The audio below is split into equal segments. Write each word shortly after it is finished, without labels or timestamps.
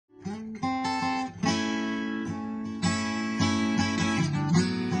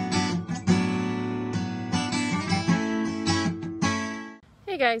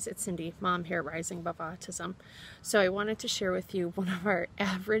guys, it's Cindy, mom here, rising above autism. So I wanted to share with you one of our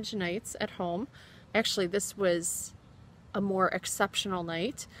average nights at home. Actually, this was a more exceptional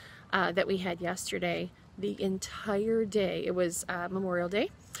night that we had yesterday. The entire day, it was Memorial Day,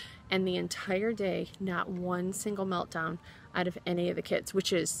 and the entire day, not one single meltdown out of any of the kids,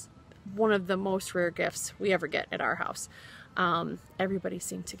 which is one of the most rare gifts we ever get at our house. Everybody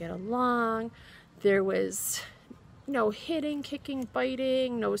seemed to get along. There was no hitting, kicking,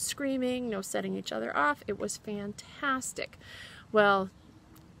 biting, no screaming, no setting each other off. It was fantastic. Well,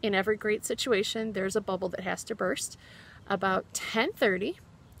 in every great situation, there's a bubble that has to burst. About 10:30,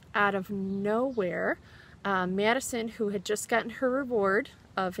 out of nowhere, Madicyn, who had just gotten her reward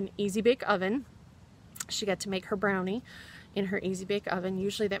of an Easy Bake Oven, she got to make her brownie in her Easy Bake Oven.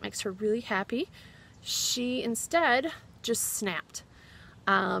 Usually that makes her really happy. She instead just snapped.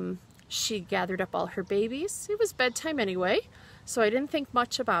 She gathered up all her babies. It was bedtime anyway, so I didn't think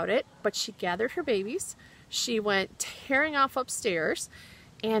much about it, but she gathered her babies. She went tearing off upstairs,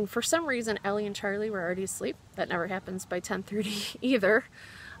 and for some reason, Ellie and Charlie were already asleep. That never happens by 10:30 either.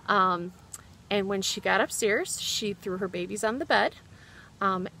 And when she got upstairs, she threw her babies on the bed,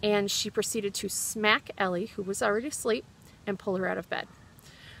 and she proceeded to smack Ellie, who was already asleep, and pull her out of bed.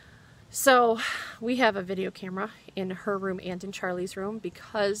 So we have a video camera in her room and in Charlie's room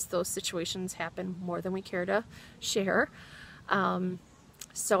because those situations happen more than we care to share.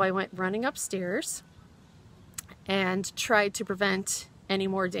 So I went running upstairs and tried to prevent any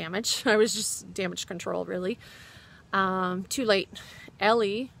more damage. I was just damage control, really. Too late.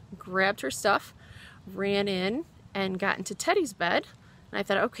 Ellie grabbed her stuff, ran in, and got into Teddy's bed. And I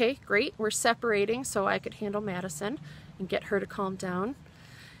thought, okay, great, we're separating so I could handle Madicyn and get her to calm down.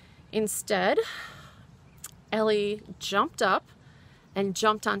 Instead, Ellie jumped up and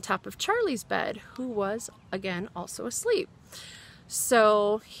jumped on top of Charlie's bed, who was, again, also asleep.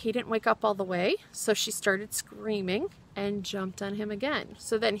 So he didn't wake up all the way, so she started screaming and jumped on him again.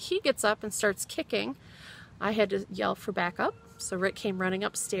 So then he gets up and starts kicking. I had to yell for backup, so Rick came running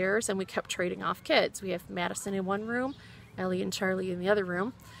upstairs, and we kept trading off kids. We have Madicyn in one room, Ellie and Charlie in the other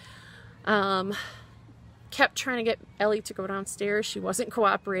room. Kept trying to get Ellie to go downstairs. She wasn't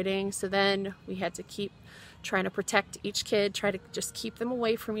cooperating, so then we had to keep trying to protect each kid, try to just keep them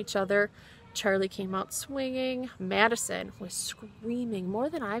away from each other. Charlie came out swinging. Madicyn was screaming more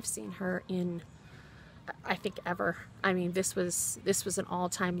than I've seen her in, I think, ever. I mean, this was an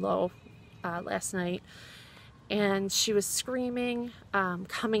all-time low last night, and she was screaming,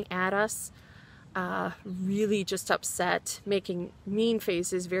 coming at us, really just upset, making mean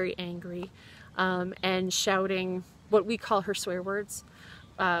faces, very angry. And shouting what we call her swear words,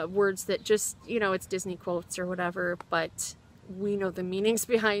 words that just, you know, it's Disney quotes or whatever, but we know the meanings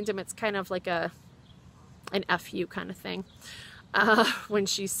behind them. It's kind of like an F you kind of thing. When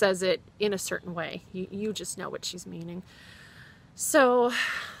she says it in a certain way, you just know what she's meaning. So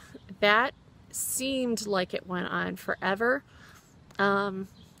that seemed like it went on forever.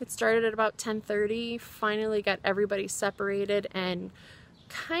 It started at about 10:30, finally got everybody separated and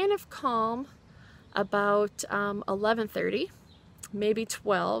kind of calm about 11:30, maybe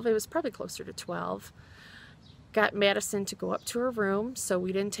 12. It was probably closer to 12. Got Madicyn to go up to her room, so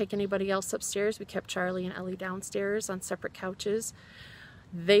we didn't take anybody else upstairs. We kept Charlie and Ellie downstairs on separate couches.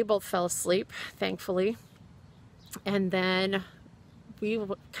 They both fell asleep, thankfully. And then we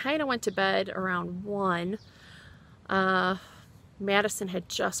kind of went to bed around 1. Madicyn had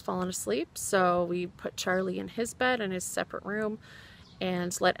just fallen asleep, so we put Charlie in his bed in his separate room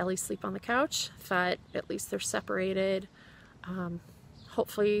and let Ellie sleep on the couch. Thought at least they're separated.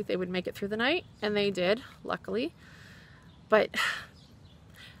 Hopefully they would make it through the night, and they did, luckily. But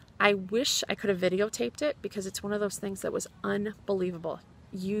I wish I could have videotaped it because it's one of those things that was unbelievable.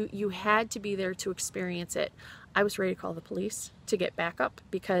 You had to be there to experience it. I was ready to call the police to get backup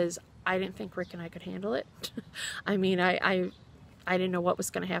because I didn't think Rick and I could handle it. I mean, I didn't know what was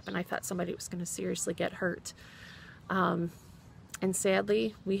going to happen. I thought somebody was going to seriously get hurt. And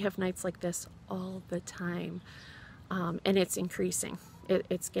sadly, we have nights like this all the time, and it's increasing.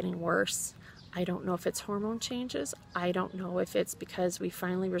 It's getting worse. I don't know if it's hormone changes. I don't know if it's because we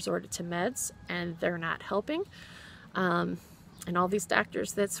finally resorted to meds and they're not helping. And all these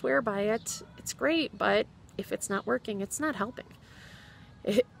doctors that swear by it, it's great, but if it's not working, it's not helping.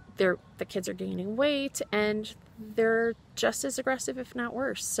 The kids are gaining weight, and they're just as aggressive, if not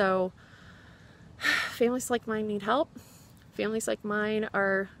worse. So families like mine need help. Families like mine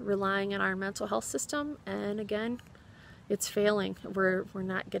are relying on our mental health system, and again, it's failing. We're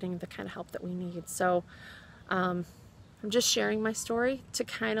not getting the kind of help that we need. So I'm just sharing my story to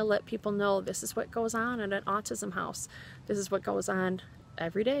kind of let people know this is what goes on in an autism house. This is what goes on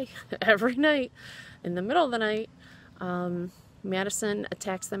every day, every night, in the middle of the night. Madicyn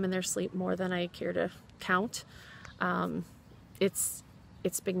attacks them in their sleep more than I care to count. It's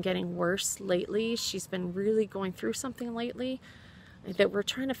been getting worse lately. She's been really going through something lately that we're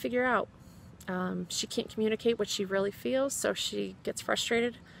trying to figure out. She can't communicate what she really feels, so she gets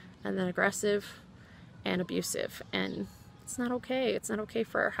frustrated and then aggressive and abusive, and it's not okay. It's not okay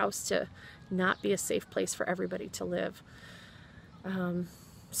for our house to not be a safe place for everybody to live.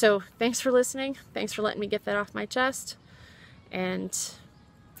 So thanks for listening. Thanks for letting me get that off my chest. And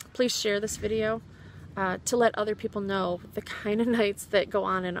please share this video to let other people know the kind of nights that go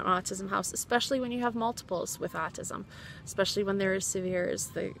on in an autism house, especially when you have multiples with autism, especially when they're as severe as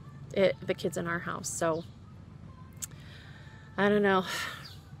the kids in our house. So I don't know,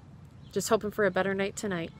 just hoping for a better night tonight.